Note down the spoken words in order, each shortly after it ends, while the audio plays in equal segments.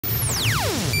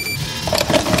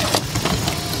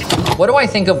What do I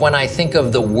think of when I think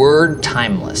of the word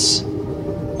timeless?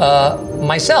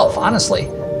 Myself, honestly.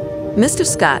 Mr.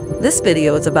 Scott, this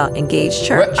video is about Engage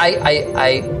Church.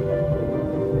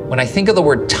 When I think of the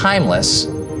word timeless,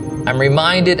 I'm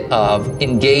reminded of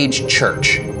Engage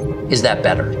Church. Is that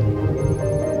better?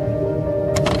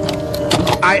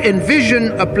 I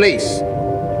envision a place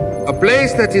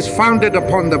that is founded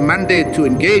upon the mandate to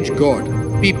engage God,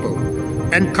 people,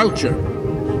 and culture.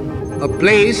 A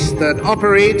place that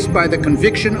operates by the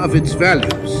conviction of its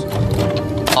values.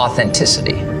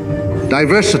 Authenticity.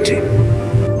 Diversity.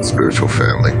 Spiritual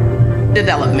family.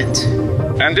 Development.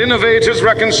 And innovators'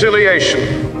 reconciliation.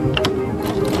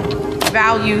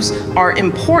 Values are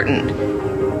important.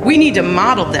 We need to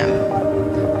model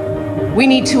them. We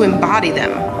need to embody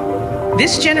them.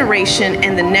 This generation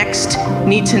and the next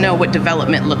need to know what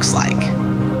development looks like.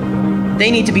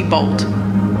 They need to be bold,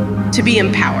 to be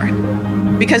empowered.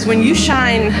 Because when you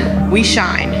shine, we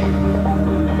shine.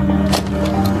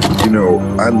 You know,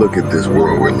 I look at this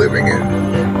world we're living in.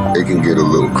 It can get a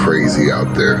little crazy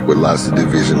out there with lots of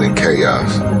division and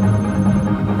chaos.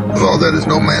 All that is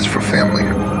no match for family.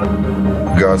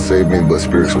 God saved me, but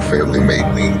spiritual family made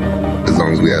me. As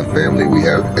long as we have family, we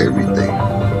have everything.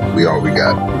 We all we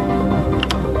got.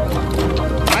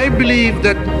 I believe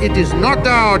that it is not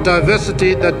our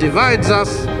diversity that divides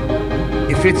us.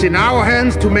 If it's in our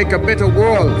hands to make a better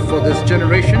world for this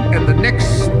generation and the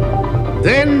next,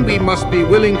 then we must be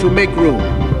willing to make room,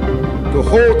 to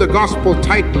hold the gospel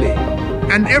tightly,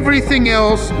 and everything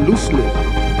else loosely.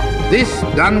 This,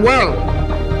 done well,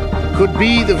 could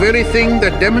be the very thing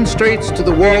that demonstrates to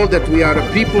the world that we are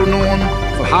a people known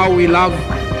for how we love,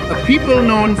 a people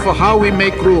known for how we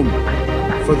make room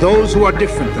for those who are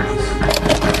different than us.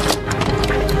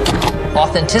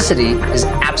 Authenticity is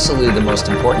absolutely the most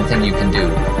important thing you can do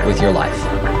with your life.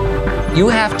 You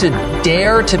have to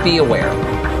dare to be aware.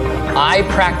 I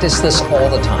practice this all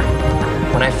the time.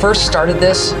 When I first started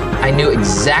this, I knew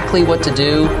exactly what to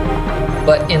do,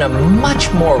 but in a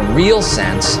much more real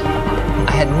sense,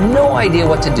 I had no idea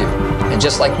what to do. And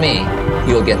just like me,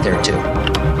 you'll get there too.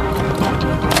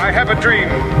 I have a dream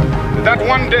that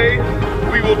one day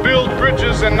we will build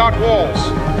bridges and not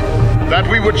walls. That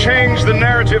we would change the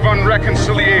narrative on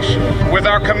reconciliation with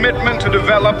our commitment to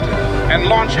develop and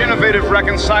launch innovative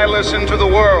reconcilers into the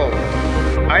world.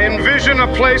 I envision a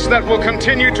place that will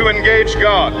continue to engage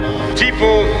God,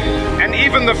 people, and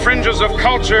even the fringes of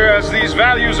culture as these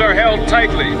values are held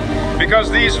tightly,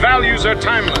 because these values are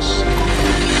timeless.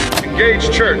 Engage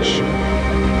Church,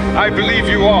 I believe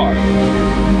you are.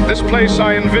 This place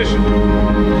I envision.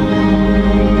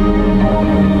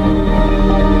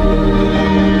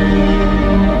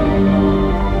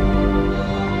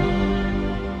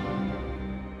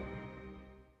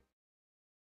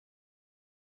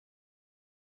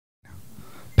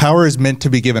 Power is meant to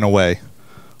be given away.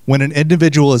 When an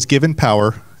individual is given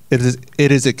power, it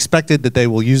is expected that they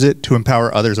will use it to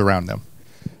empower others around them.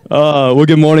 Well,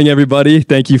 good morning, everybody.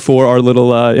 Thank you for our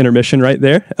little intermission right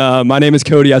there. My name is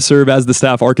Cody. I serve as the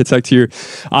staff architect here.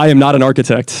 I am not an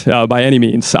architect by any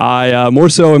means. I more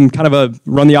so am kind of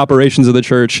run the operations of the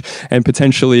church, and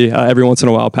potentially every once in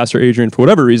a while, Pastor Adrian, for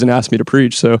whatever reason, asked me to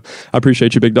preach. So I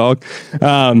appreciate you, big dog.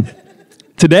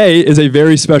 Today is a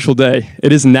very special day.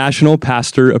 It is National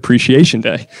Pastor Appreciation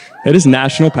Day. It is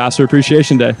National Pastor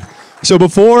Appreciation Day. So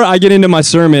before I get into my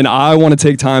sermon, I want to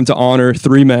take time to honor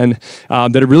three men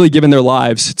that have really given their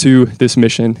lives to this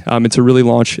mission and to really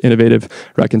launch innovative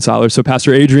reconcilers. So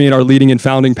Pastor Adrian, our leading and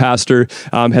founding pastor,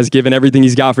 has given everything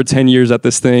he's got for 10 years at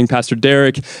this thing. Pastor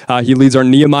Derek, he leads our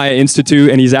Nehemiah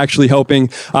Institute, and he's actually helping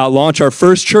launch our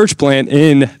first church plant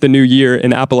in the new year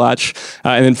in Appalach.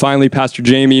 And then finally, Pastor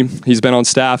Jamie, he's been on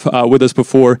staff with us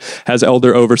before, has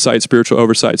elder oversight, spiritual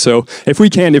oversight. So if we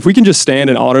can just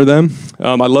stand and honor them,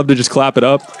 I'd love to just clap it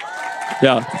up.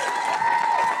 Yeah.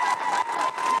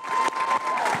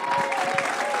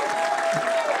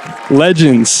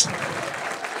 Legends.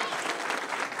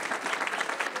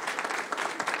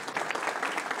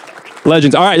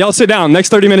 Legends. All right, y'all sit down. Next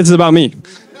 30 minutes is about me.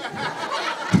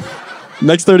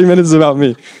 Next 30 minutes is about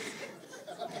me.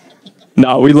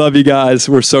 No, we love you guys.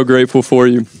 We're so grateful for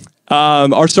you.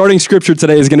 Our starting scripture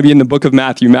today is going to be in the book of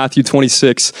Matthew, Matthew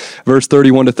 26, verse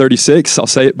 31 to 36. I'll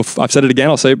say it. I've said it again.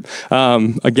 I'll say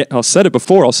it again. I'll said it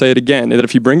before. I'll say it again. And that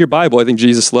if you bring your Bible, I think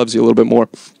Jesus loves you a little bit more.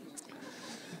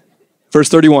 Verse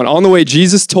 31. On the way,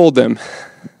 Jesus told them,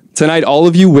 "Tonight, all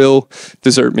of you will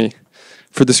desert me.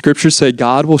 For the scriptures say,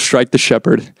 God will strike the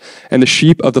shepherd, and the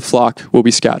sheep of the flock will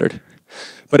be scattered.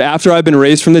 But after I've been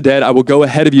raised from the dead, I will go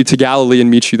ahead of you to Galilee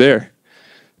and meet you there."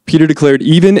 Peter declared,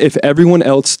 "Even if everyone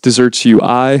else deserts you,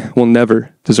 I will never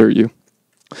desert you."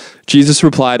 Jesus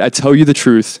replied, I tell you the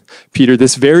truth, Peter,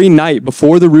 this very night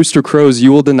before the rooster crows,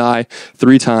 you will deny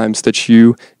 3 times that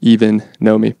you even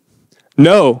know me.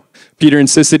 No, Peter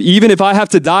insisted, even if I have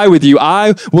to die with you,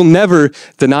 I will never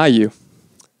deny you.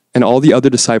 And all the other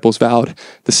disciples vowed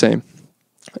the same.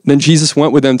 Then Jesus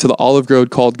went with them to the olive grove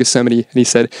called Gethsemane, and he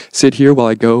said, sit here while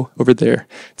I go over there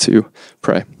to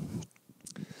pray.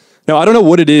 Now, I don't know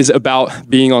what it is about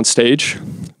being on stage,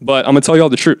 but I'm going to tell you all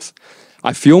the truth.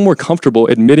 I feel more comfortable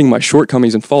admitting my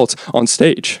shortcomings and faults on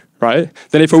stage, right?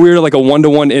 Than if we were like a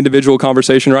one-to-one individual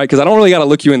conversation, right? Because I don't really got to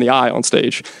look you in the eye on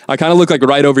stage. I kind of look like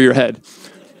right over your head,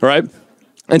 right?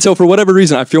 And so for whatever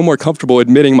reason, I feel more comfortable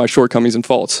admitting my shortcomings and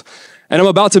faults. And I'm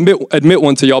about to admit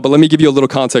one to y'all, but let me give you a little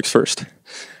context first.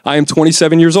 I am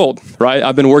 27 years old, right?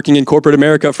 I've been working in corporate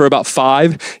America for about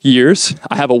 5 years.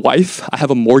 I have a wife, I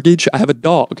have a mortgage, I have a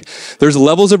dog. There's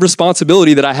levels of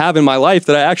responsibility that I have in my life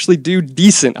that I actually do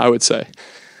decent, I would say.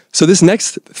 So this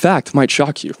next fact might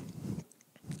shock you.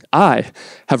 I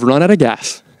have run out of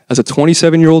gas as a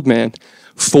 27-year-old man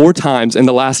 4 times in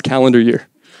the last calendar year.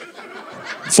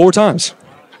 4 times.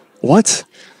 What?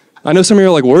 I know some of you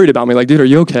are like worried about me, like, dude, are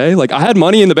you okay? Like, I had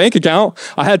money in the bank account.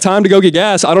 I had time to go get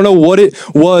gas. I don't know what it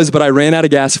was, but I ran out of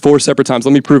gas 4 separate times.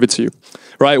 Let me prove it to you,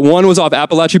 right? One was off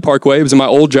Appalachia Parkway. It was in my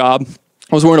old job.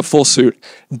 I was wearing a full suit.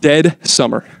 Dead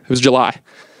summer. It was July,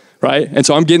 right? And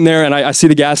so I'm getting there, and I see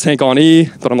the gas tank on E,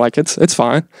 but I'm like, it's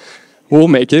fine. We'll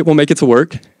make it. We'll make it to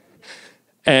work.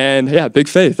 And yeah, big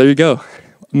faith. There you go.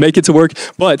 Make it to work.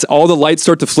 But all the lights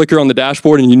start to flicker on the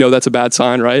dashboard, and you know that's a bad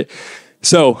sign, right?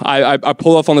 So I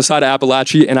pull off on the side of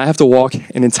Appalachia, and I have to walk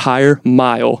an entire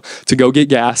mile to go get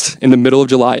gas in the middle of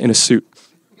July in a suit.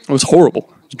 It was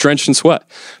horrible, drenched in sweat.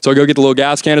 So I go get the little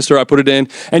gas canister, I put it in,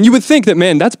 and you would think that,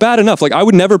 man, that's bad enough. Like, I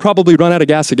would never probably run out of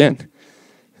gas again.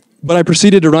 But I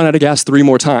proceeded to run out of gas 3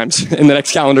 more times in the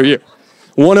next calendar year.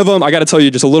 One of them, I got to tell you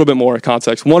just a little bit more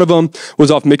context. One of them was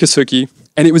off Miccosukee,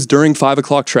 and it was during 5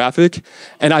 o'clock traffic,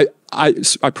 and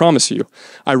I promise you,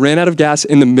 I ran out of gas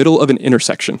in the middle of an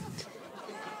intersection.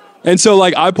 And so,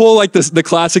 like, I pull, like, the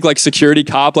classic, like, security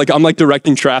cop. Like, I'm, like,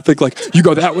 directing traffic. Like, you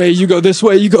go that way, you go this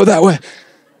way, you go that way.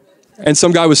 And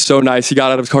some guy was so nice. He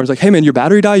got out of his car and was like, hey, man, your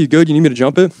battery died? You good? You need me to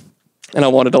jump it? And I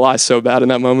wanted to lie so bad in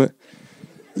that moment.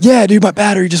 Yeah, dude, my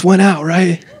battery just went out,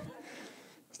 right?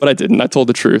 But I didn't. I told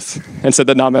the truth and said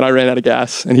that, nah, man, I ran out of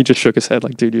gas. And he just shook his head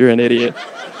like, dude, you're an idiot.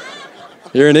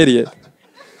 You're an idiot.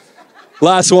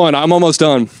 Last one. I'm almost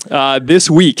done. This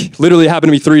week, literally happened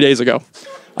to me 3 days ago.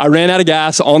 I ran out of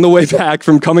gas on the way back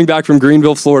from coming back from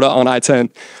Greenville, Florida on I-10.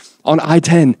 On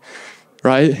I-10,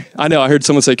 right? I know, I heard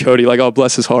someone say Cody, like, oh,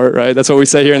 bless his heart, right? That's what we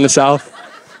say here in the South.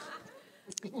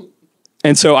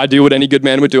 And so I do what any good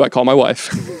man would do. I call my wife.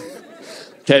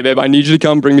 Okay, babe, I need you to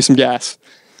come bring me some gas.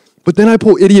 But then I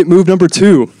pull idiot move number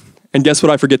 2. And guess what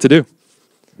I forget to do?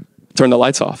 Turn the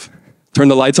lights off. Turn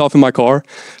the lights off in my car.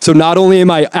 So not only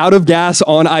am I out of gas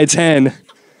on I-10,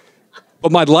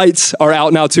 but my lights are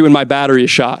out now too, and my battery is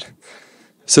shot.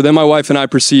 So then my wife and I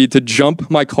proceed to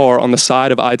jump my car on the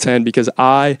side of I-10 because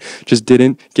I just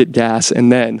didn't get gas,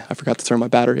 and then I forgot to turn my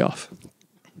battery off.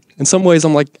 In some ways,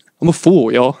 I'm like, I'm a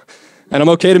fool, y'all. And I'm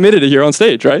okay to admit it here on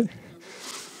stage, right?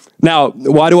 Now,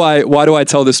 why do I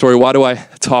tell this story? Why do I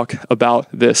talk about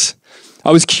this?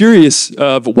 I was curious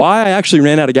of why I actually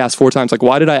ran out of gas 4 times. Like,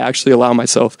 why did I actually allow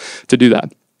myself to do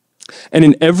that? And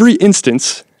in every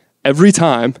instance, every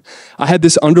time, I had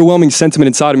this underwhelming sentiment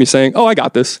inside of me saying, oh, I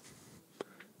got this.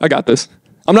 I got this.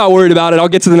 I'm not worried about it. I'll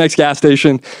get to the next gas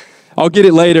station. I'll get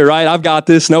it later, right? I've got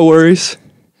this. No worries.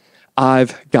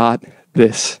 I've got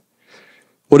this.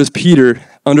 What is Peter,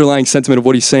 underlying sentiment of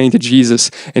what he's saying to Jesus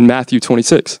in Matthew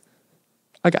 26?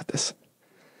 I got this.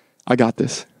 I got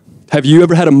this. Have you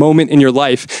ever had a moment in your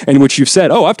life in which you've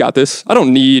said, oh, I've got this. I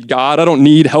don't need God. I don't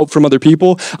need help from other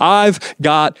people. I've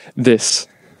got this.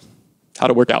 How'd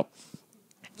it work out?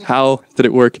 How did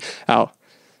it work out?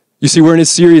 You see, we're in a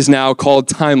series now called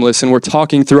Timeless, and we're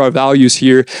talking through our values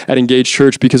here at Engage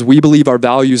Church because we believe our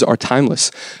values are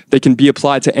timeless. They can be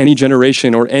applied to any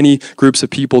generation or any groups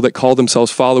of people that call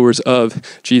themselves followers of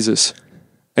Jesus.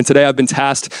 And today I've been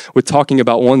tasked with talking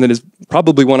about one that is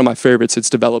probably one of my favorites. It's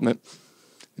development.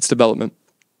 It's development.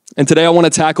 And today I want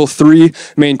to tackle 3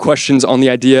 main questions on the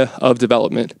idea of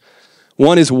development.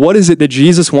 One is, what is it that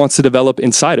Jesus wants to develop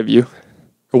inside of you?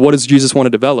 Or what does Jesus want to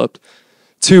develop?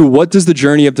 2, what does the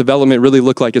journey of development really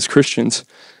look like as Christians?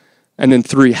 And then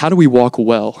 3, how do we walk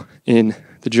well in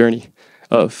the journey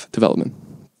of development?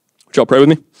 Would y'all pray with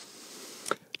me?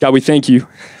 God, we thank you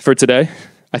for today.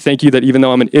 I thank you that even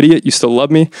though I'm an idiot, you still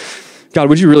love me. God,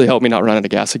 would you really help me not run out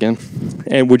of gas again?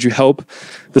 And would you help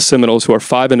the Seminoles who are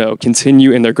 5-0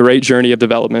 continue in their great journey of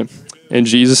development? In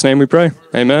Jesus' name we pray.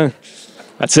 Amen.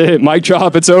 That's it. Mic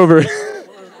drop. It's over.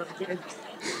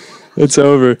 It's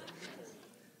over.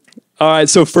 All right,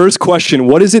 so first question,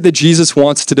 what is it that Jesus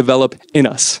wants to develop in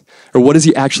us? Or what does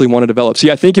he actually want to develop?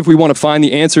 See, I think if we want to find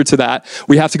the answer to that,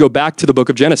 we have to go back to the book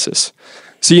of Genesis.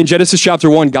 See, in Genesis chapter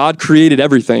 1, God created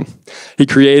everything. He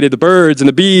created the birds and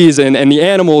the bees and the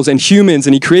animals and humans,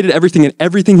 and he created everything, and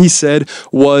everything he said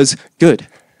was good.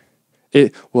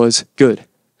 It was good.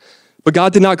 But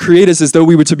God did not create us as though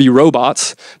we were to be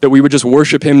robots, that we would just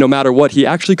worship him no matter what. He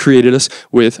actually created us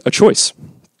with a choice.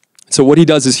 So what he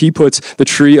does is he puts the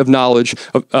tree of knowledge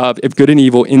of good and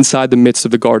evil inside the midst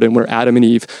of the garden where Adam and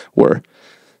Eve were.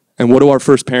 And what do our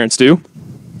first parents do?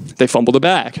 They fumble the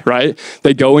bag, right?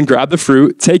 They go and grab the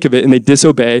fruit, take of it, and they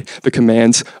disobey the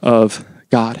commands of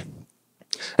God.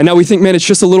 And now we think, man, it's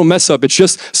just a little mess up. It's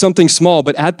just something small.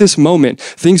 But at this moment,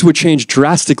 things would change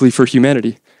drastically for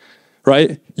humanity,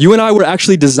 right? You and I were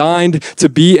actually designed to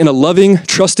be in a loving,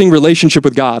 trusting relationship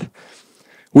with God.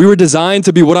 We were designed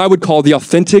to be what I would call the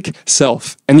authentic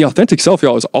self. And the authentic self,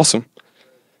 y'all, is awesome.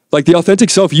 Like the authentic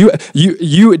self,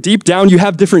 you deep down, you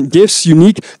have different gifts,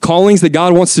 unique callings that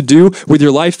God wants to do with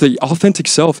your life. The authentic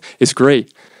self is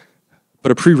great.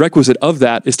 But a prerequisite of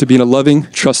that is to be in a loving,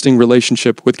 trusting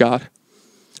relationship with God.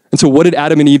 And so what did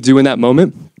Adam and Eve do in that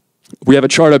moment? We have a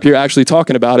chart up here actually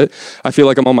talking about it. I feel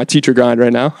like I'm on my teacher grind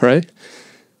right now, right?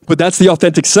 But that's the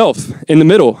authentic self in the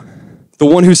middle. The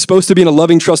one who's supposed to be in a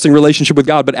loving, trusting relationship with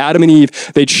God. But Adam and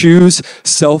Eve, they choose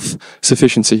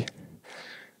self-sufficiency.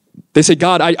 They say,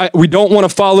 God, we don't want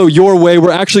to follow your way.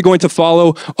 We're actually going to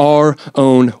follow our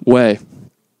own way.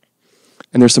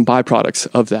 And there's some byproducts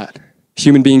of that.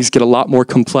 Human beings get a lot more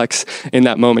complex in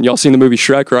that moment. Y'all seen the movie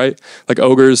Shrek, right? Like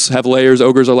ogres have layers.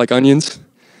 Ogres are like onions.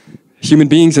 Human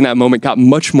beings in that moment got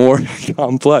much more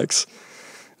complex.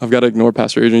 I've got to ignore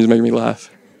Pastor Adrian. He's making me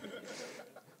laugh.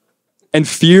 And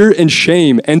fear and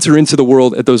shame enter into the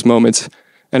world at those moments.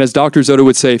 And as Dr. Zoto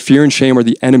would say, fear and shame are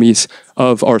the enemies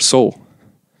of our soul.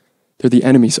 They're the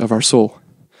enemies of our soul.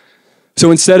 So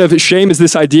instead of shame is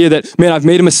this idea that, man, I've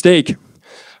made a mistake.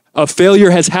 A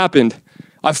failure has happened.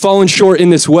 I've fallen short in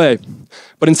this way.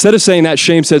 But instead of saying that,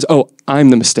 shame says, oh, I'm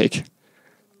the mistake.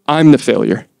 I'm the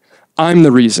failure. I'm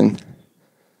the reason.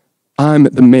 I'm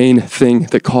the main thing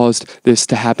that caused this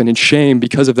to happen. And shame,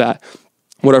 because of that,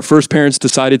 what our first parents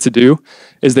decided to do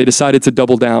is they decided to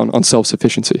double down on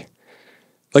self-sufficiency.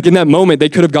 Like in that moment, they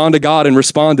could have gone to God and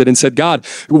responded and said, God,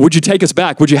 would you take us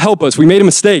back? Would you help us? We made a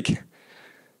mistake.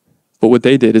 But what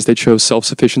they did is they chose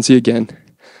self-sufficiency again.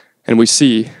 And we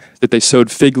see that they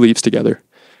sewed fig leaves together,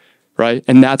 right?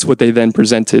 And that's what they then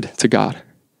presented to God.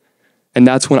 And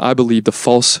that's when I believe the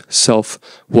false self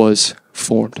was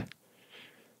formed.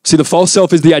 See, the false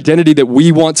self is the identity that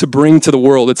we want to bring to the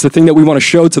world. It's the thing that we want to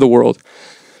show to the world.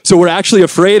 So we're actually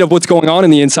afraid of what's going on in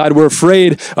the inside. We're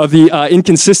afraid of the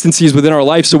inconsistencies within our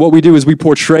life. So what we do is we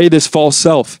portray this false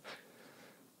self.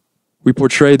 We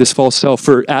portray this false self.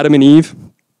 For Adam and Eve,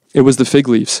 it was the fig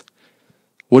leaves.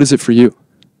 What is it for you?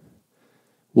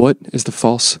 What is the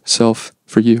false self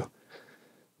for you?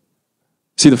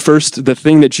 See, the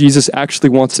thing that Jesus actually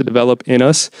wants to develop in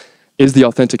us is the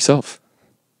authentic self.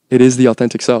 It is the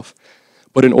authentic self.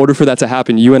 But in order for that to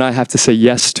happen, you and I have to say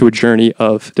yes to a journey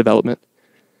of development.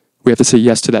 We have to say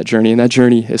yes to that journey, and that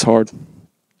journey is hard.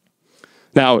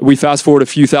 Now, we fast forward a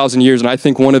few thousand years, and I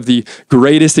think one of the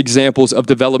greatest examples of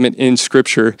development in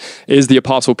Scripture is the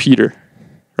Apostle Peter,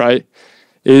 right?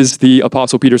 Is the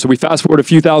Apostle Peter. So we fast forward a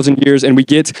few thousand years, and we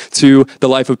get to the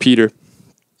life of Peter.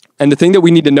 And the thing that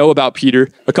we need to know about Peter,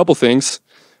 a couple things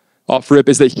off rip,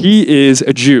 is that he is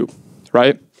a Jew,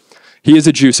 right? He is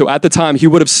a Jew. So at the time, he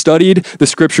would have studied the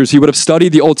scriptures. He would have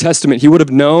studied the Old Testament. He would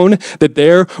have known that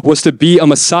there was to be a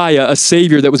Messiah, a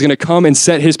Savior that was going to come and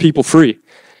set his people free.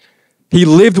 He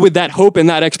lived with that hope and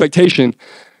that expectation.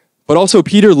 But also,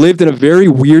 Peter lived in a very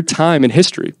weird time in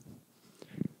history.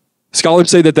 Scholars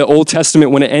say that the Old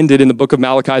Testament, when it ended in the book of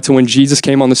Malachi to when Jesus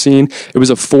came on the scene, it was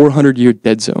a 400-year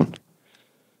dead zone.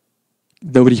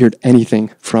 Nobody heard anything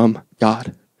from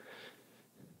God.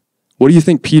 What do you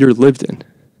think Peter lived in?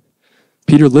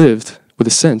 Peter lived with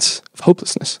a sense of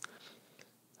hopelessness.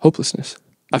 Hopelessness.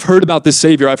 I've heard about this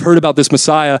Savior. I've heard about this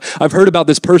Messiah. I've heard about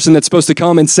this person that's supposed to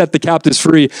come and set the captives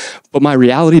free. But my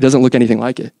reality doesn't look anything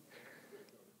like it.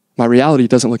 My reality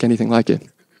doesn't look anything like it.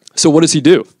 So what does he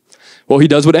do? Well, he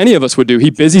does what any of us would do.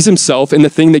 He busies himself in the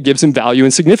thing that gives him value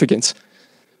and significance.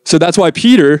 So that's why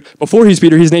Peter, before he's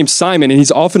Peter, he's named Simon, and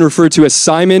he's often referred to as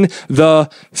Simon the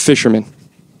fisherman.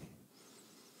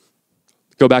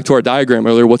 Go back to our diagram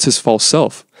earlier. What's his false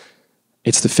self?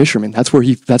 It's the fisherman. That's where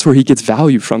he gets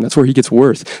value from. That's where he gets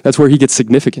worth. That's where he gets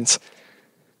significance,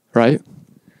 right?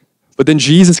 But then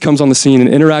Jesus comes on the scene and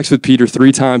interacts with Peter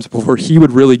 3 times before he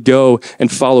would really go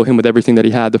and follow him with everything that he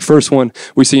had. The first one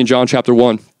we see in John chapter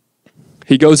 1.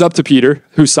 He goes up to Peter,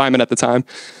 who's Simon at the time.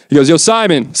 He goes, "Yo,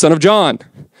 Simon, son of John,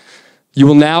 you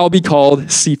will now be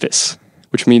called Cephas,"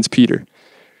 which means Peter.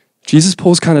 Jesus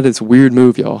pulls kind of this weird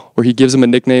move, y'all, where he gives him a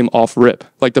nickname off rip.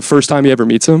 Like the first time he ever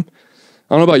meets him.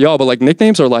 I don't know about y'all, but like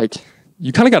nicknames are like,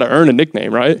 you kind of got to earn a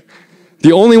nickname, right?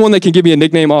 The only one that can give me a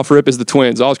nickname off rip is the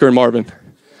twins, Oscar and Marvin.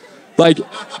 Like,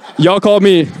 y'all called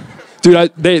me,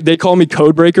 dude, they called me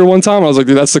Code Breaker one time. I was like,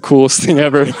 dude, that's the coolest thing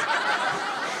ever.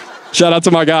 Shout out to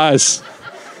my guys.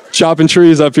 Chopping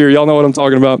trees up here. Y'all know what I'm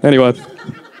talking about. Anyway.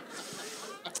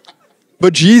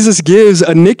 But Jesus gives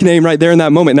a nickname right there in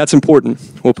that moment, and that's important.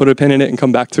 We'll put a pin in it and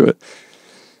come back to it.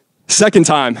 Second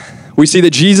time, we see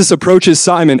that Jesus approaches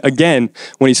Simon again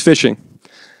when he's fishing.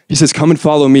 He says, "Come and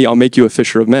follow me. I'll make you a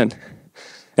fisher of men."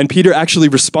 And Peter actually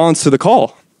responds to the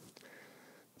call.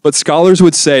 But scholars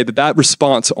would say that that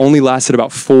response only lasted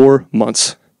about 4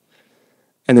 months.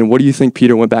 And then what do you think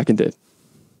Peter went back and did?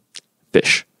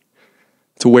 Fish.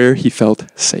 To where he felt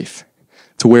safe.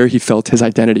 To where he felt his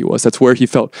identity was. That's where he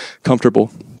felt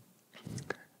comfortable.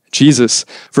 Jesus,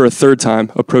 for a third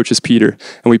time, approaches Peter,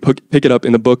 and we pick it up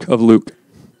in the book of Luke.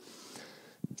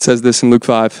 It says this in Luke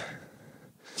 5.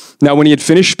 "Now when he had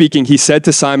finished speaking, he said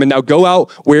to Simon, 'Now go out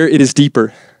where it is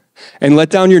deeper, and let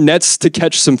down your nets to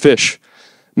catch some fish.'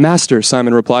 'Master,'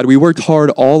 Simon replied, 'we worked hard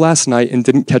all last night and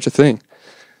didn't catch a thing.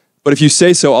 But if you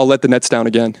say so, I'll let the nets down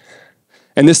again.'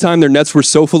 And this time their nets were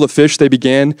so full of fish they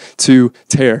began to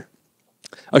tear.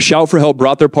 A shout for help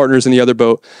brought their partners in the other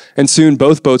boat, and soon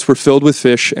both boats were filled with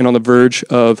fish and on the verge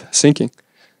of sinking.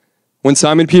 When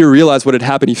Simon Peter realized what had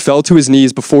happened, he fell to his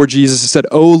knees before Jesus and said,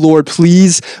 'Oh Lord,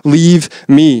 please leave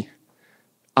me.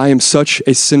 I am such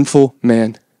a sinful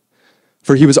man.'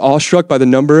 For he was awestruck by the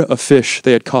number of fish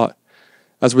they had caught,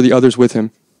 as were the others with him.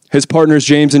 His partners,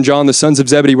 James and John, the sons of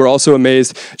Zebedee, were also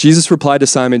amazed. Jesus replied to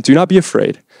Simon, 'Do not be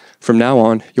afraid. From now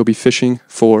on, you'll be fishing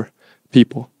for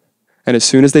people.' And as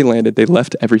soon as they landed, they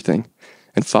left everything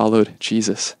and followed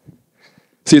Jesus."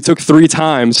 See, it took 3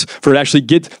 times for it to actually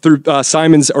get through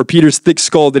Simon's or Peter's thick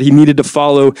skull that he needed to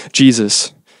follow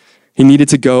Jesus. He needed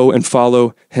to go and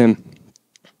follow him.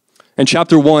 And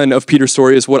chapter 1 of Peter's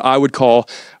story is what I would call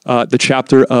the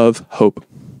chapter of hope.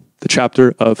 The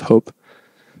chapter of hope.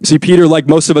 See, Peter, like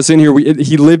most of us in here,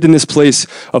 he lived in this place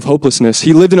of hopelessness.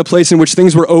 He lived in a place in which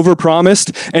things were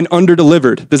overpromised and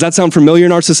underdelivered. Does that sound familiar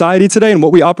in our society today and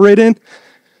what we operate in?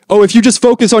 Oh, if you just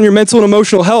focus on your mental and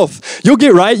emotional health, you'll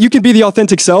get right. You can be the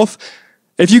authentic self.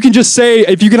 If you can just say,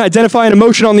 if you can identify an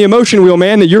emotion on the emotion wheel,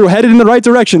 man, that you're headed in the right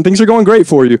direction, things are going great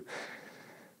for you.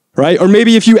 Right? Or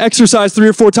maybe if you exercise 3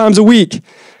 or 4 times a week,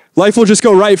 life will just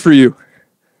go right for you.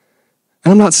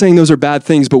 And I'm not saying those are bad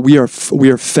things, but we are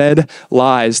fed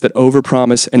lies that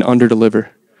overpromise and underdeliver.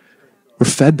 We're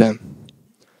fed them.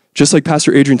 Just like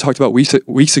Pastor Adrian talked about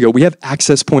weeks ago, we have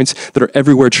access points that are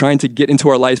everywhere trying to get into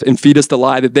our life and feed us the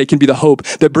lie that they can be the hope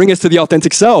that bring us to the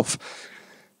authentic self.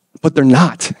 But they're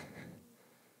not.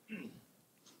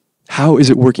 How is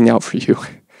it working out for you?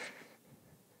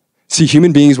 See,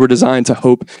 human beings were designed to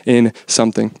hope in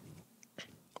something.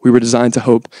 We were designed to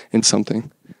hope in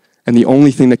something. And the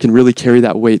only thing that can really carry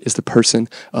that weight is the person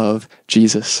of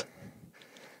Jesus.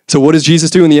 So what does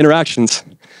Jesus do in the interactions?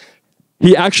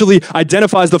 He actually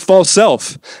identifies the false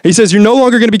self. He says, you're no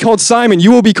longer going to be called Simon,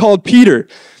 you will be called Peter.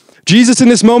 Jesus in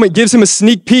this moment gives him a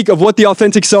sneak peek of what the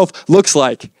authentic self looks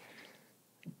like.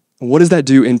 What does that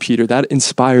do in Peter? That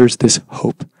inspires this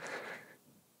hope.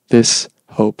 This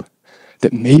hope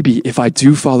that maybe if I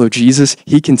do follow Jesus,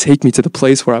 he can take me to the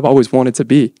place where I've always wanted to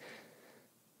be.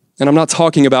 And I'm not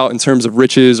talking about in terms of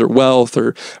riches or wealth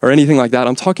or anything like that.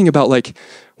 I'm talking about like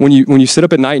when you sit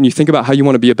up at night and you think about how you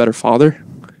want to be a better father,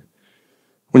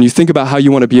 when you think about how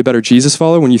you want to be a better Jesus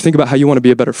follower, when you think about how you want to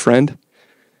be a better friend,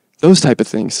 those type of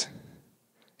things.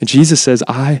 And Jesus says,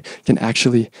 I can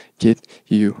actually get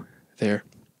you there.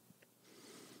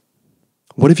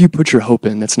 What have you put your hope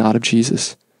in that's not of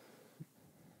Jesus?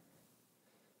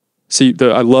 See,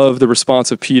 I love the response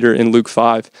of Peter in Luke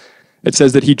 5. It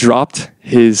says that he dropped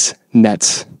his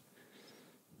nets.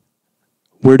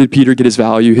 Where did Peter get his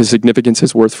value, his significance,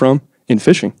 his worth from? In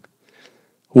fishing.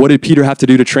 What did Peter have to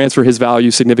do to transfer his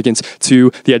value, significance to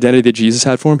the identity that Jesus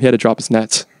had for him? He had to drop his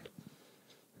nets.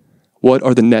 What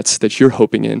are the nets that you're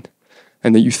hoping in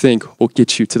and that you think will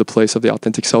get you to the place of the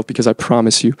authentic self? Because I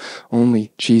promise you,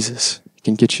 only Jesus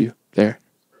can get you there.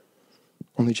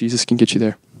 Only Jesus can get you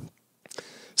there.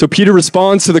 So Peter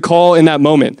responds to the call in that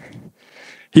moment.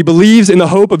 He believes in the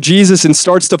hope of Jesus and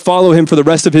starts to follow him for the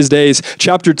rest of his days.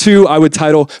 Chapter 2, I would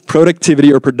title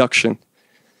Productivity or Production.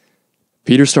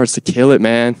 Peter starts to kill it,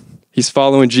 man. He's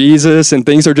following Jesus and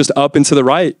things are just up and to the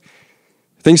right.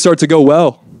 Things start to go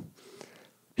well.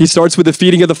 He starts with the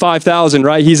feeding of the 5,000,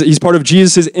 right? He's part of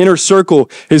Jesus' inner circle,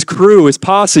 his crew, his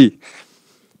posse.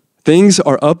 Things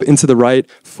are up and to the right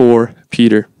for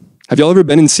Peter. Have y'all ever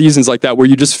been in seasons like that where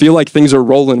you just feel like things are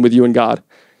rolling with you and God?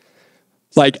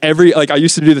 Like I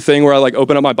used to do the thing where I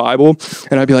open up my Bible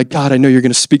and I'd be like, God, I know you're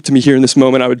going to speak to me here in this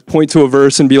moment. I would point to a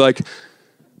verse and be like,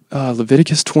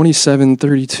 Leviticus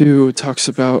 27:32 talks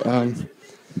about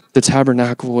the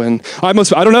tabernacle, and I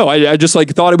don't know. I just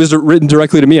thought it was written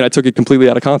directly to me, and I took it completely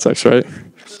out of context, right?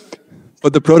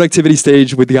 But the productivity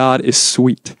stage with God is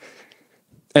sweet.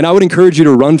 And I would encourage you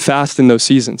to run fast in those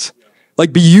seasons.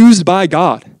 Be used by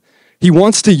God. He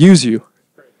wants to use you.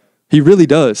 He really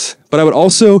does. But I would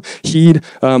also heed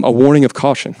a warning of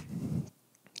caution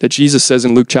that Jesus says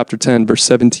in Luke chapter 10, verse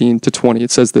 17 to 20.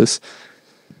 It says this: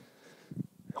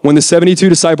 when the 72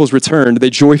 disciples returned, they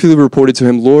joyfully reported to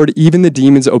him, Lord, even the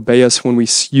demons obey us when we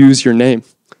use your name.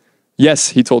 Yes,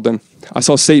 he told them, I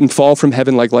saw Satan fall from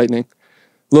heaven like lightning.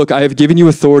 Look, I have given you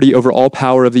authority over all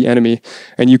power of the enemy,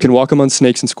 and you can walk among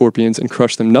snakes and scorpions and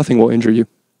crush them. Nothing will injure you.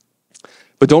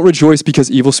 But don't rejoice because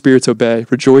evil spirits obey.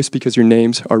 Rejoice because your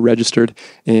names are registered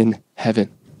in heaven.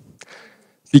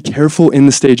 Be careful in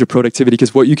the stage of productivity,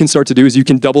 because what you can start to do is you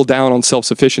can double down on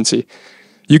self-sufficiency.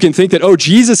 You can think that,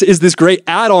 Jesus is this great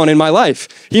add-on in my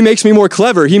life. He makes me more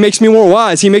clever. He makes me more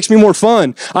wise. He makes me more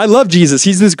fun. I love Jesus.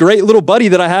 He's this great little buddy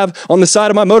that I have on the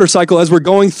side of my motorcycle as we're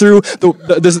going through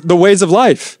the ways of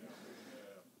life.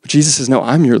 But Jesus says, no,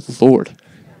 I'm your Lord.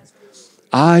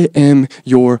 I am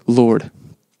your Lord.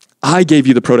 I gave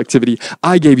you the productivity.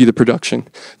 I gave you the production.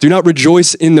 Do not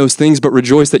rejoice in those things, but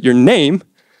rejoice that your name,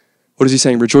 what is he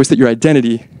saying? Rejoice that your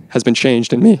identity has been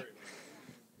changed in me.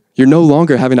 You're no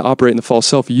longer having to operate in the false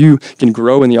self. You can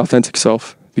grow in the authentic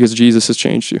self because Jesus has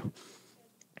changed you.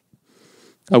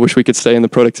 I wish we could stay in the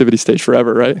productivity stage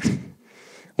forever, right?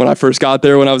 When I first got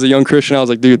there, when I was a young Christian, I was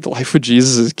like, dude, life with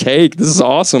Jesus is cake. This is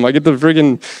awesome. I get to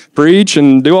freaking preach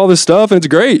and do all this stuff, and it's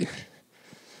great.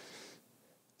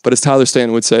 But as Tyler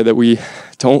Stanton would say, that we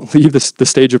don't leave the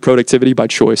stage of productivity by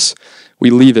choice. We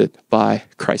leave it by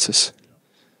crisis.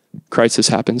 Crisis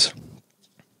happens.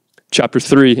 Chapter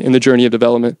 3 in the journey of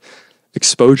development,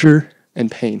 exposure and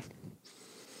pain.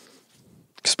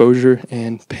 Exposure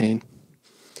and pain.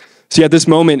 See, at this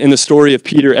moment in the story of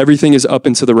Peter, everything is up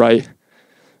and to the right.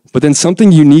 But then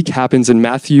something unique happens in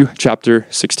Matthew chapter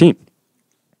 16.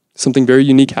 Something very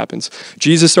unique happens.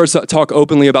 Jesus starts to talk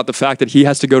openly about the fact that he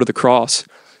has to go to the cross.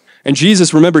 And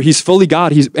Jesus, remember, he's fully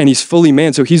God and he's fully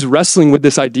man. So he's wrestling with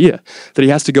this idea that he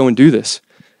has to go and do this.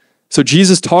 So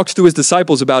Jesus talks to his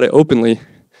disciples about it openly.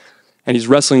 And he's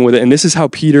wrestling with it. And this is how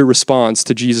Peter responds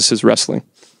to Jesus' wrestling.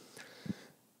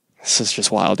 This is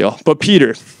just wild, y'all. But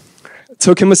Peter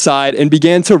took him aside and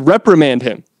began to reprimand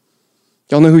him.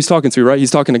 Y'all know who he's talking to, right? He's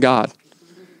talking to God.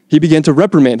 He began to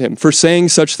reprimand him for saying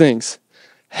such things.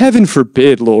 Heaven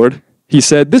forbid, Lord, he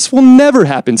said, this will never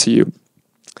happen to you.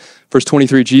 Verse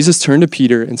 23, Jesus turned to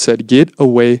Peter and said, get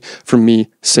away from me,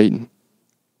 Satan.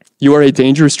 You are a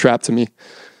dangerous trap to me.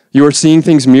 You are seeing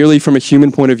things merely from a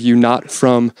human point of view, not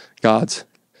from God's.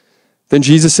 Then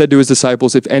Jesus said to his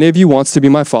disciples, if any of you wants to be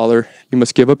my follower, you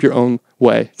must give up your own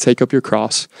way, take up your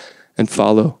cross, and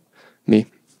follow me.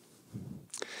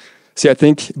 See,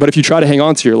 but if you try to hang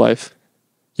on to your life,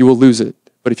 you will lose it.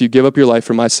 But if you give up your life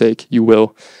for my sake, you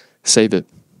will save it.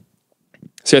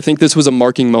 See, I think this was a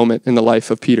marking moment in the life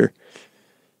of Peter.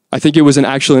 I think it was an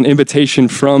invitation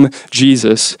from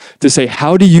Jesus to say,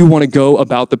 how do you want to go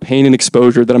about the pain and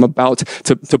exposure that I'm about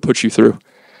to put you through?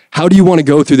 How do you want to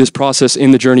go through this process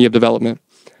in the journey of development,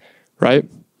 right?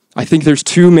 I think there's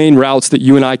two main routes that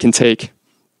you and I can take.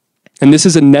 And this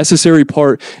is a necessary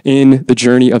part in the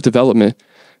journey of development.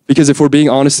 Because if we're being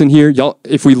honest in here, y'all,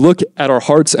 if we look at our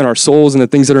hearts and our souls and the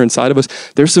things that are inside of us,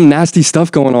 there's some nasty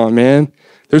stuff going on, man.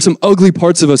 There's some ugly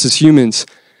parts of us as humans.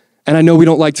 And I know we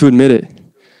don't like to admit it.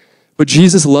 But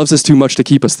Jesus loves us too much to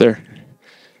keep us there.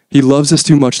 He loves us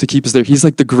too much to keep us there. He's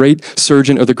like the great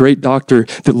surgeon or the great doctor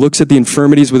that looks at the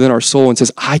infirmities within our soul and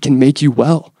says, I can make you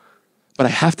well, but I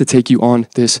have to take you on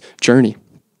this journey.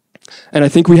 And I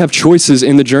think we have choices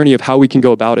in the journey of how we can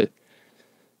go about it,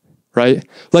 right?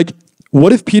 Like,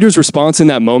 what if Peter's response in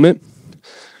that moment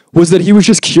was that he was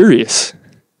just curious?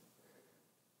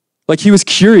 Like, he was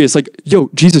curious, like, yo,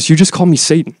 Jesus, you just called me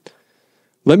Satan.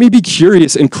 Let me be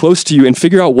curious and close to you and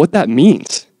figure out what that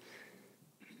means,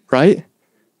 right?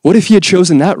 What if he had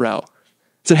chosen that route?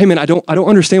 Said, hey man, I don't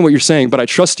understand what you're saying, but I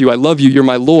trust you. I love you. You're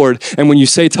my Lord. And when you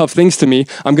say tough things to me,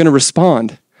 I'm going to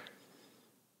respond.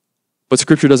 But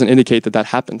scripture doesn't indicate that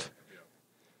happened.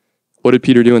 What did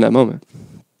Peter do in that moment?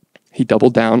 He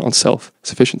doubled down on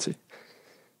self-sufficiency.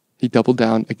 He doubled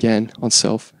down again on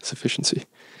self-sufficiency.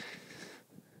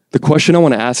 The question I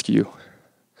want to ask you,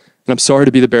 and I'm sorry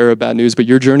to be the bearer of bad news, but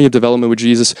your journey of development with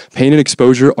Jesus, pain and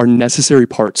exposure are necessary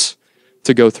parts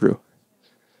to go through.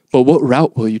 But what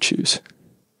route will you choose?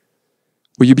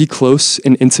 Will you be close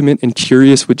and intimate and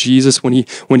curious with Jesus when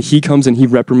he comes and he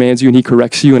reprimands you and he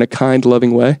corrects you in a kind,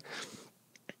 loving way?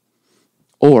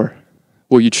 Or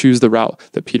will you choose the route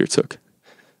that Peter took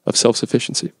of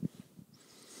self-sufficiency?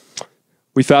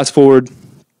 We fast forward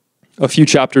a few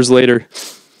chapters later,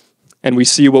 and we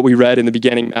see what we read in the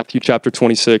beginning, Matthew chapter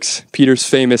 26, Peter's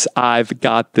famous "I've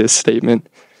got this" statement,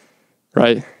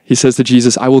 right? He says to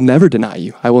Jesus, "I will never deny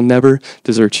you. I will never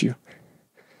desert you."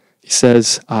 He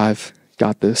says, "I've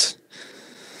got this."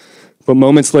 But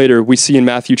moments later, we see in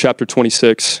Matthew chapter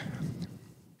 26,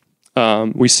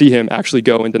 we see him actually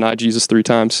go and deny Jesus 3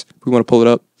 times. We want to pull it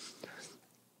up.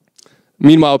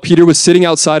 Meanwhile, Peter was sitting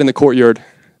outside in the courtyard.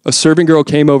 A servant girl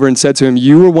came over and said to him,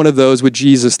 "You were one of those with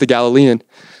Jesus, the Galilean."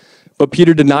 But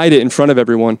Peter denied it in front of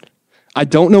everyone. "I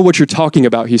don't know what you're talking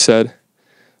about," he said.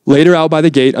 Later, out by the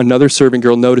gate, another servant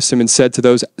girl noticed him and said to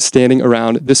those standing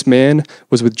around, "This man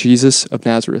was with Jesus of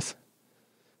Nazareth."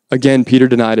 Again, Peter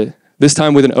denied it, this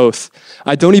time with an oath.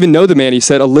 "I don't even know the man," he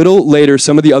said. A little later,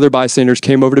 some of the other bystanders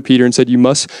came over to Peter and said, "You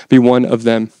must be one of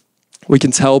them. We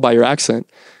can tell by your accent."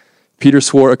 Peter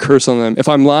swore a curse on them. "If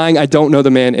I'm lying, I don't know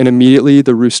the man." And immediately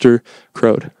the rooster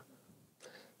crowed.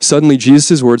 Suddenly,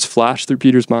 Jesus' words flashed through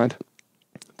Peter's mind.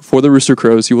 "Before the rooster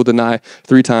crows, you will deny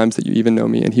 3 times that you even know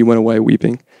me." And he went away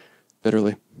weeping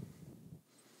bitterly.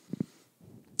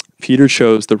 Peter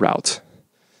chose the route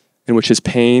in which his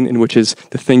pain, in which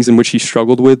the things in which he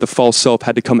struggled with, the false self,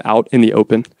 had to come out in the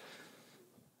open.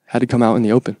 Had to come out in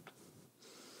the open.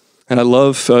 And I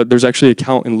love, there's actually an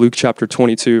account in Luke chapter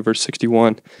 22, verse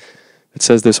 61. It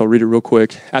says this, I'll read it real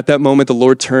quick. "At that moment, the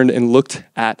Lord turned and looked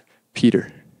at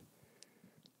Peter."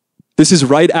 This is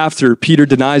right after Peter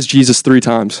denies Jesus 3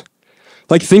 times.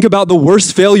 Like, think about the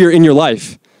worst failure in your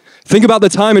life. Think about the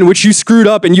time in which you screwed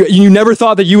up and you never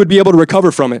thought that you would be able to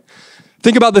recover from it.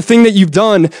 Think about the thing that you've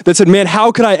done that said, "Man,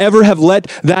 how could I ever have let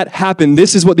that happen?"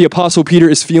 This is what the Apostle Peter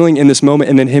is feeling in this moment.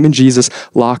 And then him and Jesus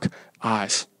lock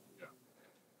eyes.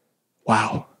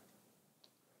 Wow.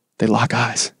 They lock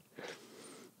eyes.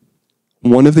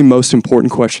 One of the most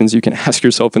important questions you can ask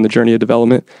yourself in the journey of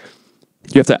development,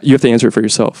 you have to answer it for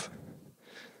yourself,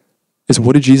 is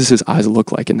what did Jesus' eyes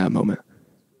look like in that moment?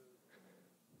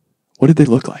 What did they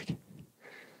look like?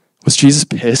 Was Jesus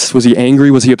pissed? Was he angry?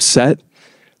 Was he upset?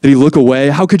 Did he look away?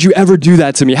 "How could you ever do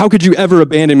that to me? How could you ever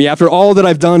abandon me after all that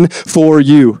I've done for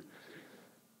you?"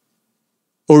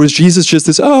 Or was Jesus just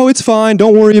this, "Oh, it's fine,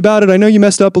 don't worry about it. I know you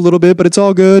messed up a little bit, but it's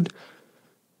all good"?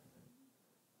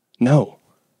 No.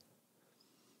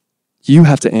 You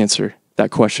have to answer that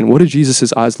question. What did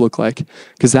Jesus' eyes look like?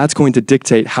 Because that's going to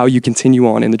dictate how you continue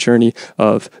on in the journey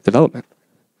of development.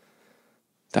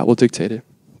 That will dictate it.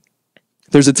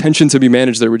 There's a tension to be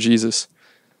managed there with Jesus.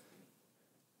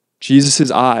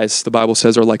 Jesus' eyes, the Bible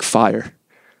says, are like fire.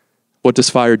 What does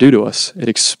fire do to us? It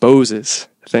exposes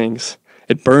things.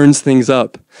 It burns things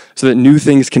up so that new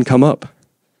things can come up.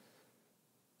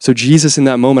 So Jesus in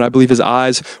that moment, I believe his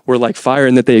eyes were like fire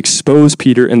in that they exposed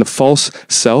Peter and the false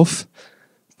self.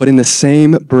 But in the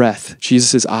same breath,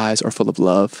 Jesus' eyes are full of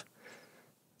love.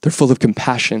 They're full of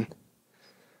compassion.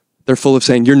 They're full of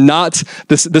saying, "You're not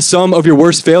the sum of your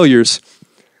worst failures.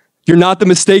 You're not the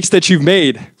mistakes that you've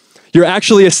made. You're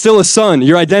actually still a son.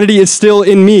 Your identity is still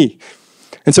in me.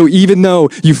 And so even though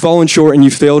you've fallen short and you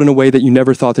failed in a way that you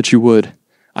never thought that you would,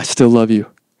 I still love you.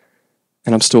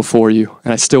 And I'm still for you.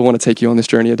 And I still want to take you on this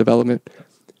journey of development."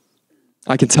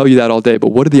 I can tell you that all day,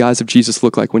 but what do the eyes of Jesus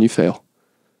look like when you fail?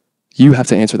 You have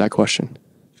to answer that question.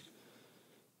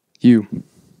 You,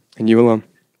 and you alone.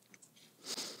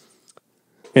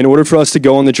 In order for us to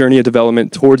go on the journey of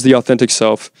development towards the authentic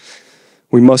self,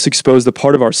 we must expose the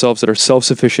part of ourselves that are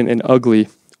self-sufficient and ugly,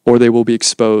 or they will be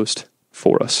exposed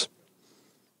for us.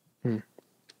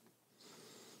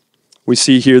 We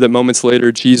see here that moments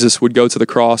later, Jesus would go to the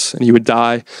cross and he would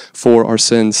die for our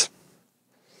sins.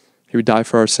 He would die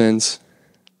for our sins.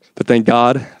 But thank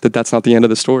God that that's not the end of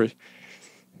the story.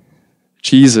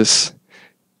 Jesus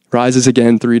rises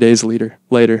again 3 days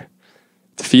later,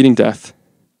 defeating death,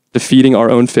 defeating our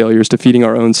own failures, defeating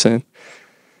our own sin.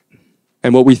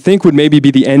 And what we think would maybe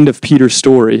be the end of Peter's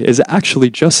story is actually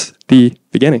just the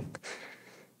beginning.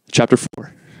 Chapter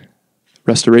 4,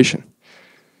 restoration.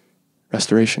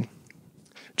 Restoration.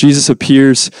 Jesus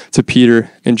appears to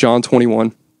Peter in John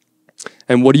 21.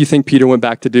 And what do you think Peter went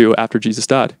back to do after Jesus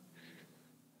died?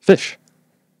 Fish.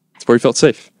 That's where he felt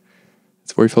safe.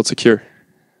 It's where he felt secure.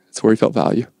 It's where he felt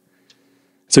value.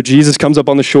 So Jesus comes up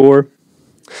on the shore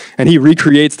and he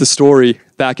recreates the story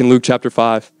back in Luke chapter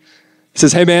 5. He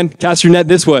says, hey man, cast your net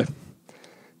this way.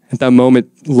 At that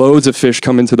moment, loads of fish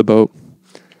come into the boat.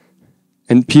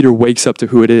 And Peter wakes up to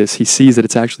who it is. He sees that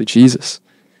it's actually Jesus.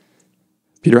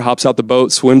 Peter hops out the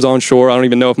boat, swims on shore. I don't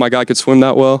even know if my guy could swim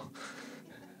that well.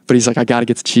 But he's like, I got to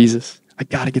get to Jesus. I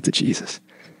got to get to Jesus.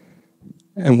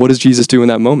 And what does Jesus do in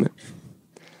that moment?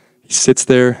 He sits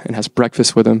there and has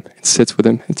breakfast with him and sits with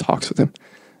him and talks with him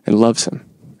and loves him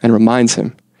and reminds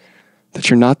him that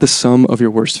you're not the sum of your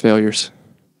worst failures.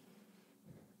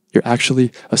 You're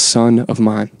actually a son of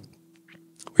mine.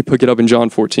 We pick it up in John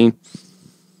 14.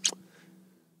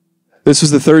 This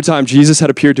was the third time Jesus had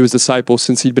appeared to his disciples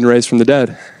since he'd been raised from the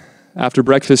dead. After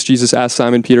breakfast, Jesus asked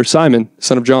Simon Peter, Simon,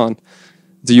 son of John,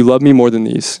 do you love me more than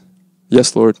these?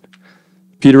 Yes, Lord.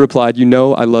 Peter replied, you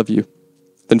know I love you.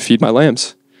 Then feed my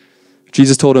lambs.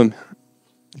 Jesus told him.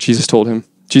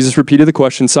 Jesus repeated the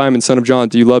question, Simon, son of John,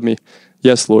 do you love me?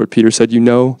 Yes, Lord. Peter said, you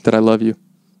know that I love you.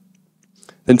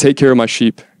 Then take care of my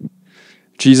sheep.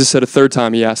 Jesus said a third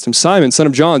time, he asked him, Simon, son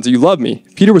of John, do you love me?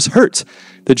 Peter was hurt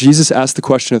that Jesus asked the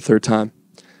question a third time.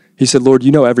 He said, Lord,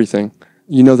 you know everything.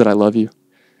 You know that I love you.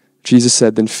 Jesus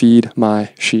said, then feed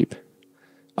my sheep.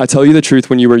 I tell you the truth,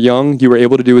 when you were young, you were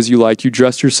able to do as you liked. You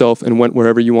dressed yourself and went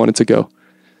wherever you wanted to go.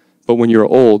 But when you're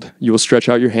old, you will stretch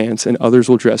out your hands and others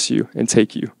will dress you and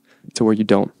take you to where you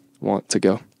don't want to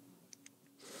go.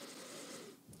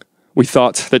 We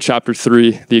thought that chapter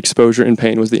 3, the exposure and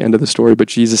pain, was the end of the story, but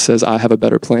Jesus says, I have a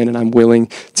better plan and I'm willing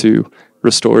to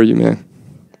restore you, man.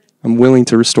 I'm willing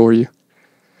to restore you.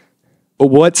 But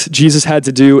what Jesus had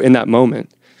to do in that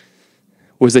moment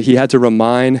was that he had to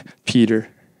remind Peter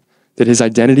that his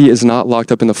identity is not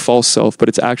locked up in the false self, but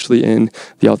it's actually in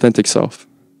the authentic self.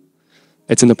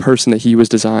 It's in the person that he was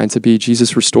designed to be.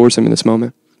 Jesus restores him in this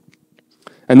moment.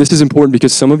 And this is important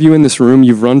because some of you in this room,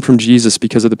 you've run from Jesus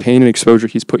because of the pain and exposure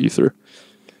he's put you through.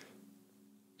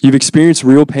 You've experienced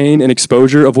real pain and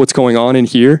exposure of what's going on in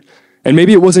here. And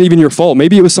maybe it wasn't even your fault.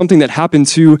 Maybe it was something that happened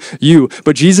to you.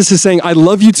 But Jesus is saying, I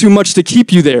love you too much to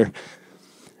keep you there.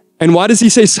 And why does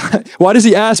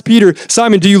he ask Peter,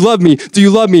 Simon, do you love me? Do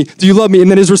you love me? Do you love me? And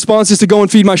then his response is to go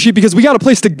and feed my sheep because we got a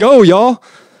place to go, y'all.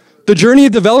 The journey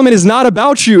of development is not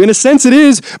about you. In a sense it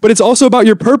is, but it's also about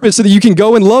your purpose so that you can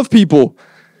go and love people.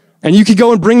 And you can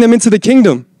go and bring them into the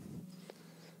kingdom.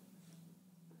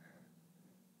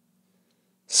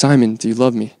 Simon, do you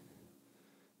love me?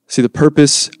 See, the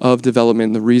purpose of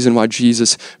development, the reason why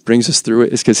Jesus brings us through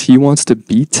it is because he wants to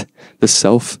beat the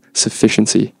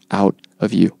self-sufficiency out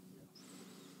of you.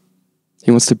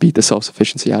 He wants to beat the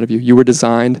self-sufficiency out of you. You were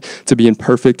designed to be in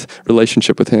perfect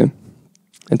relationship with him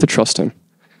and to trust him.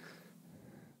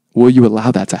 Will you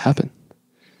allow that to happen?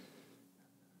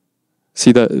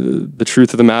 See, the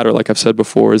truth of the matter, like I've said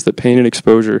before, is that pain and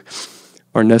exposure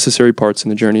are necessary parts in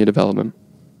the journey of development.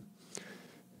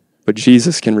 But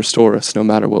Jesus can restore us no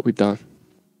matter what we've done.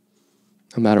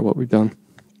 No matter what we've done.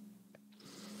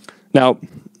 Now,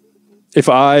 if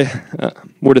I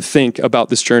were to think about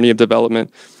this journey of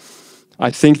development,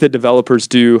 I think that developers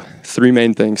do three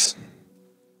main things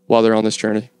while they're on this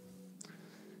journey.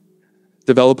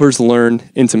 Developers learn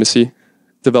intimacy,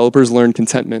 developers learn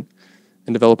contentment,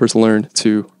 and developers learn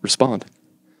to respond.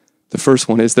 The first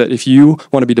one is that if you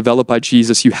want to be developed by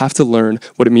Jesus, you have to learn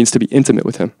what it means to be intimate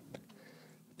with him.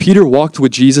 Peter walked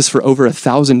with Jesus for over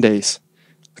 1,000 days.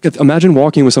 Imagine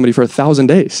walking with somebody for 1,000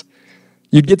 days.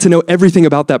 You'd get to know everything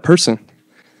about that person.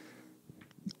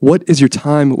 What is your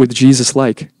time with Jesus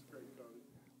like?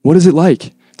 What is it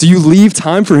like? Do you leave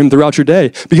time for him throughout your day?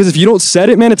 Because if you don't set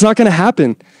it, man, it's not going to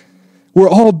happen. We're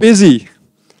all busy.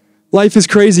 Life is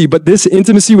crazy, but this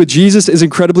intimacy with Jesus is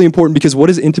incredibly important because what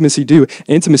does intimacy do?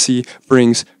 Intimacy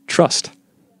brings trust.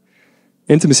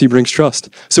 Intimacy brings trust.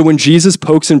 So when Jesus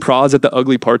pokes and prods at the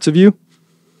ugly parts of you,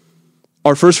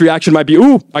 our first reaction might be,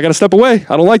 ooh, I got to step away.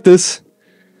 I don't like this.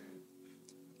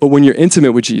 But when you're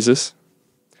intimate with Jesus,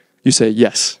 you say,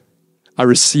 yes, I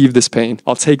receive this pain.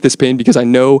 I'll take this pain because I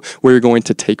know where you're going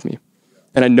to take me.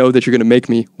 And I know that you're going to make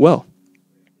me well.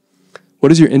 What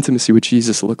does your intimacy with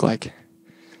Jesus look like?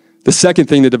 The second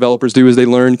thing that developers do is they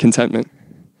learn contentment.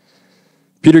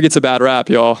 Peter gets a bad rap,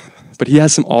 y'all, but he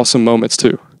has some awesome moments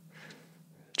too.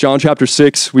 John chapter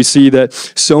 6, we see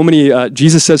that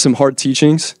Jesus says some hard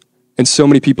teachings, and so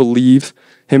many people leave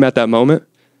him at that moment.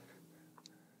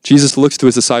 Jesus looks to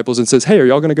his disciples and says, hey, are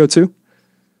y'all going to go too?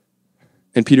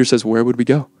 And Peter says, where would we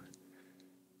go?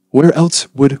 Where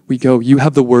else would we go? You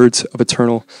have the words of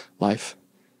eternal life.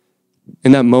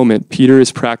 In that moment, Peter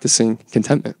is practicing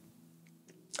contentment.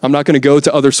 I'm not going to go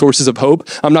to other sources of hope.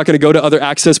 I'm not going to go to other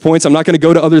access points. I'm not going to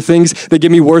go to other things that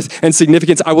give me worth and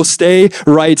significance. I will stay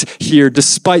right here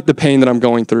despite the pain that I'm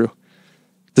going through,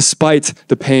 despite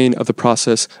the pain of the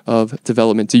process of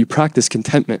development. Do you practice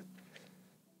contentment?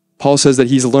 Paul says that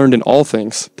he's learned in all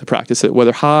things to practice it,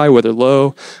 whether high, whether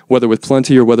low, whether with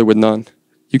plenty or whether with none.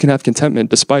 You can have contentment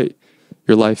despite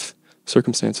your life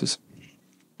circumstances.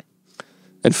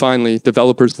 And finally,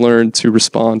 developers learn to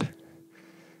respond.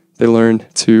 They learn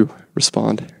to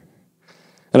respond.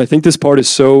 And I think this part is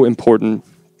so important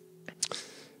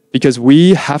because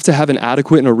we have to have an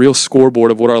adequate and a real scoreboard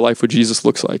of what our life with Jesus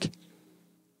looks like.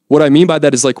 What I mean by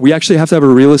that is we actually have to have a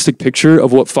realistic picture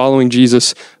of what following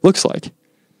Jesus looks like.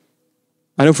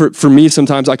 I know for me,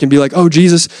 sometimes I can be like, oh,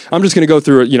 Jesus, I'm just going to go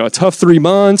through a tough 3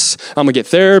 months. I'm going to get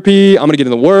therapy. I'm going to get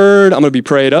in the Word. I'm going to be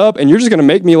prayed up. And you're just going to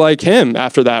make me like him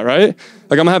after that, right?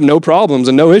 I'm going to have no problems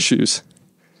and no issues.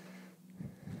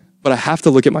 But I have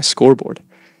to look at my scoreboard.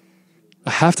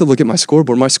 I have to look at my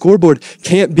scoreboard. My scoreboard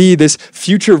can't be this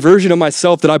future version of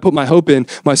myself that I put my hope in.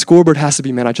 My scoreboard has to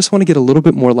be, man, I just want to get a little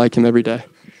bit more like him every day.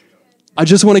 I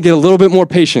just want to get a little bit more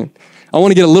patient. I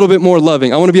want to get a little bit more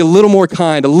loving. I want to be a little more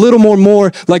kind, a little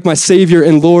more like my Savior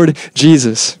and Lord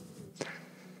Jesus.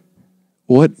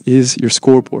 What is your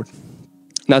scoreboard?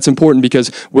 And that's important because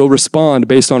we'll respond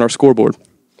based on our scoreboard.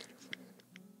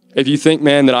 If you think,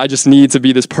 man, that I just need to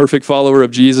be this perfect follower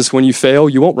of Jesus, when you fail,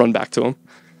 you won't run back to him.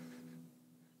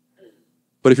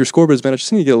 But if your scoreboard is, man, I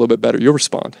just need to get a little bit better, you'll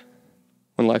respond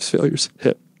when life's failures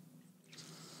hit.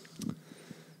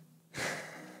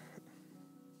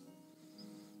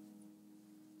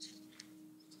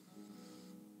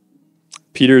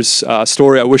 Peter's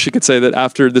story, I wish I could say that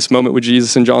after this moment with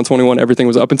Jesus in John 21, everything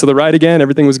was up and to the right again,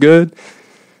 everything was good.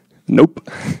 Nope.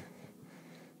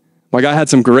 My guy had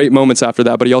some great moments after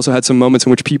that, but he also had some moments in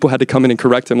which people had to come in and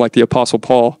correct him, like the Apostle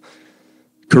Paul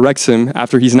corrects him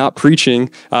after he's not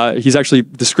preaching. He's actually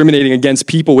discriminating against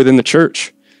people within the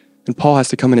church. And Paul has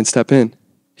to come in and step in.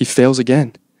 He fails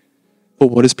again. But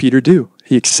what does Peter do?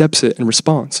 He accepts it and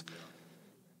responds.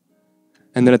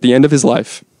 And then at the end of his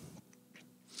life,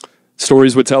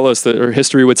 stories would tell us or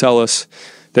history would tell us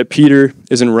that Peter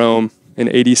is in Rome in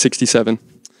AD 67,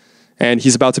 and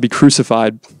he's about to be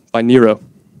crucified by Nero,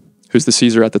 who's the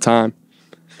Caesar at the time.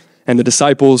 And the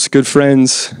disciples, good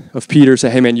friends of Peter, say,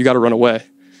 hey man, you got to run away.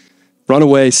 Run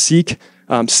away, seek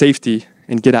safety,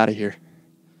 and get out of here.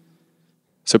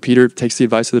 So Peter takes the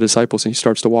advice of the disciples and he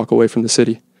starts to walk away from the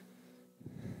city.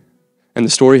 And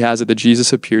the story has it that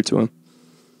Jesus appeared to him,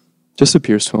 just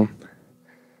appears to him.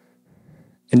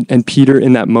 And Peter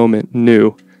in that moment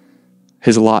knew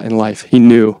his lot in life. He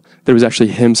knew there was actually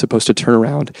him supposed to turn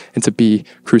around and to be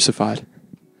crucified.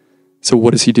 So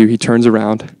what does he do? He turns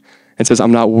around and says,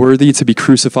 I'm not worthy to be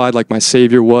crucified like my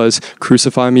Savior was.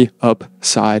 Crucify me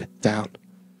upside down.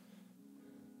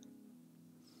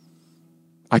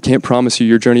 I can't promise you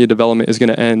your journey of development is going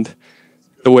to end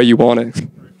the way you want it.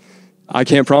 I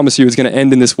can't promise you it's going to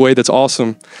end in this way that's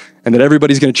awesome and that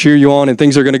everybody's going to cheer you on and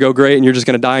things are going to go great and you're just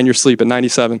going to die in your sleep at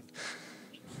 97.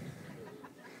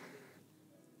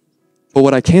 But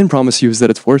what I can promise you is that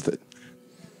it's worth it.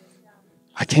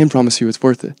 I can promise you it's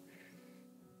worth it.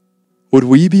 Would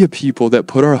we be a people that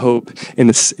put our hope in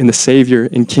the Savior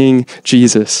and King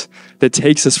Jesus, that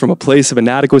takes us from a place of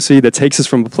inadequacy, that takes us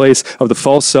from a place of the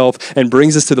false self and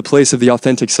brings us to the place of the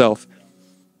authentic self?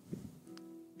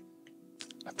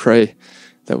 I pray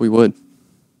that we would.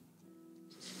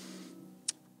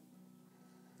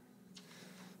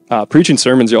 Preaching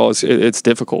sermons, y'all, it's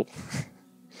difficult.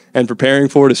 And preparing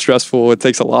for it is stressful. It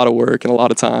takes a lot of work and a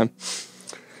lot of time.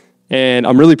 And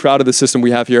I'm really proud of the system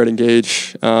we have here at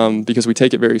Engage because we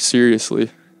take it very seriously.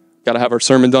 Got to have our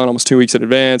sermon done almost 2 weeks in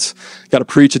advance. Got to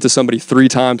preach it to somebody 3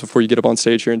 times before you get up on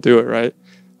stage here and do it, right?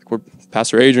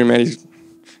 Pastor Adrian, man,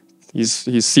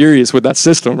 he's serious with that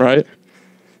system, right?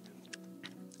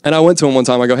 And I went to him one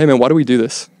time. I go, hey, man, why do we do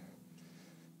this?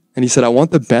 And he said, I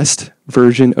want the best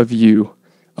version of you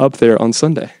up there on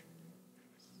Sunday.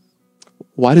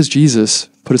 Why does Jesus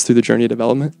put us through the journey of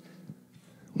development?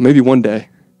 Maybe one day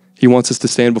he wants us to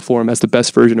stand before him as the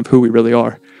best version of who we really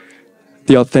are.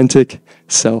 The authentic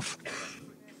self.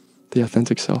 The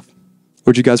authentic self.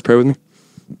 Would you guys pray with me?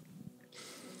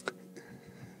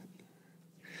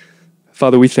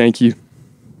 Father, we thank you.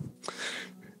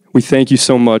 We thank you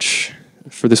so much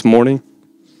for this morning.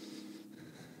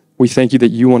 We thank you that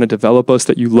you want to develop us,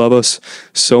 that you love us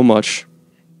so much,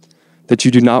 that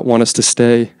you do not want us to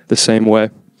stay the same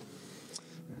way.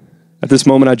 At this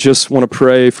moment, I just want to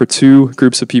pray for 2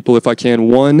 groups of people, if I can.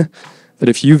 One, that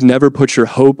if you've never put your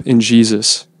hope in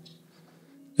Jesus,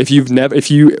 If you've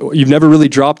never really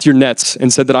dropped your nets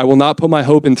and said that I will not put my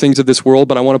hope in things of this world,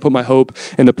 but I want to put my hope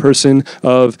in the person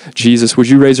of Jesus, would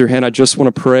you raise your hand? I just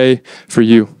want to pray for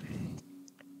you,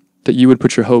 that you would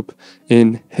put your hope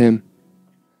in him.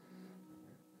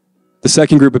 The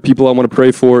second group of people I want to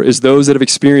pray for is those that have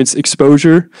experienced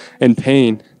exposure and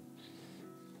pain.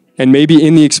 And maybe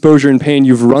in the exposure and pain,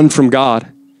 you've run from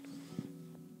God.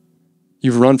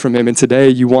 You've run from him, and today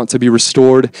you want to be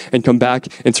restored and come back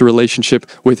into relationship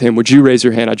with him. Would you raise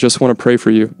your hand? I just want to pray for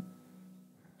you.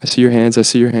 I see your hands. I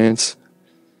see your hands.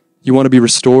 You want to be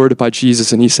restored by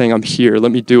Jesus, and he's saying, I'm here.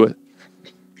 Let me do it.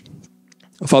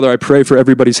 Father, I pray for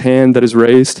everybody's hand that is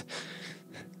raised.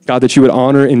 God, that you would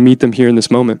honor and meet them here in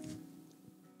this moment.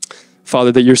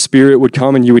 Father, that your spirit would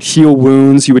come and you would heal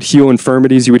wounds, you would heal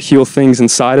infirmities, you would heal things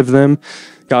inside of them.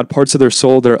 God, parts of their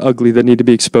soul that are ugly that need to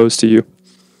be exposed to you.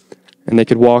 And they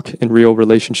could walk in real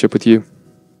relationship with you.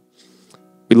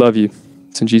 We love you.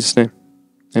 It's in Jesus' name.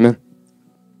 Amen.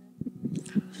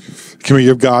 Can we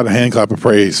give God a hand clap of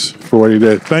praise for what he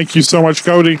did? Thank you so much,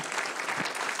 Cody.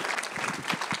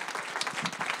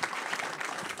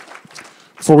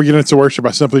 Before we get into worship,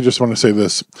 I simply just want to say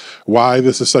this. Why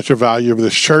this is such a value of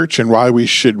this church and why we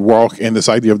should walk in this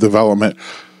idea of development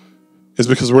is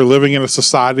because we're living in a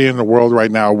society in the world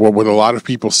right now where what a lot of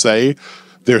people say,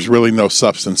 there's really no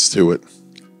substance to it.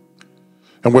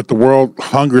 And what the world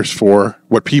hungers for,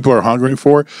 what people are hungering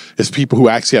for, is people who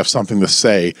actually have something to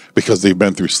say because they've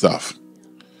been through stuff.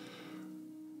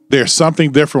 There's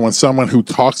something different when someone who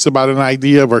talks about an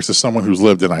idea versus someone who's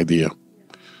lived an idea.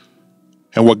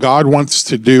 And what God wants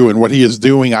to do and what he is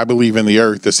doing, I believe, in the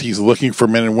earth is he's looking for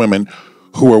men and women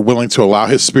who are willing to allow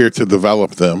his spirit to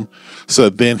develop them so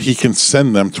that then he can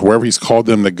send them to wherever he's called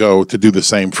them to go to do the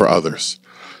same for others.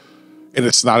 And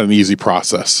it's not an easy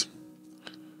process.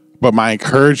 But my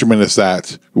encouragement is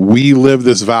that we live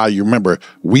this value. Remember,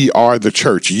 we are the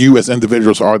church. You as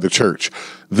individuals are the church.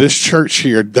 This church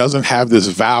here doesn't have this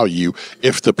value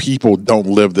if the people don't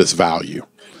live this value.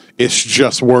 It's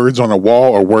just words on a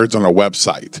wall or words on a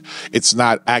website. It's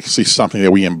not actually something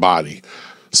that we embody.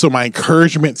 So my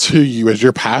encouragement to you as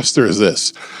your pastor is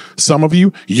this. Some of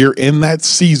you, you're in that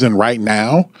season right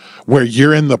now where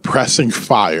you're in the pressing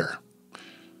fire.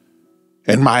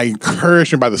 And my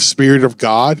encouragement by the Spirit of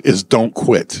God is don't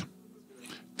quit.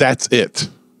 That's it.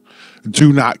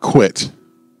 Do not quit.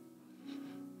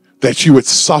 That you would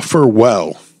suffer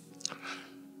well.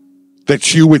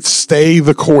 That you would stay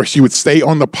the course. You would stay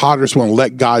on the potter's wheel and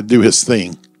let God do his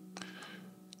thing.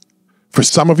 For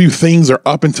some of you, things are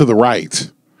up and to the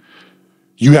right.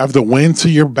 You have the wind to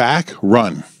your back.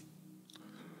 Run.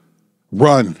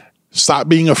 Run. Stop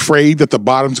being afraid that the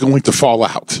bottom's going to fall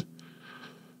out.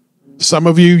 Some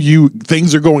of you,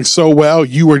 things are going so well,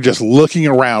 you are just looking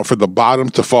around for the bottom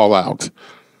to fall out.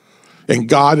 And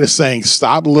God is saying,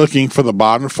 stop looking for the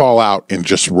bottom to fall out and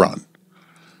just run.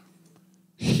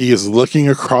 He is looking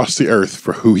across the earth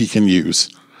for who he can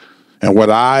use. And what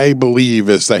I believe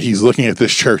is that he's looking at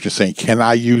this church and saying, can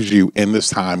I use you in this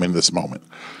time, in this moment?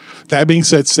 That being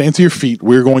said, stand to your feet.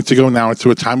 We're going to go now into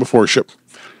a time of worship.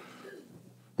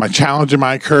 My challenge and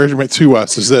my encouragement to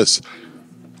us is this.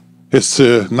 Is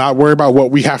to not worry about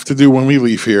what we have to do when we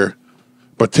leave here,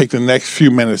 but take the next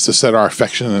few minutes to set our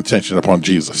affection and attention upon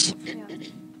Jesus.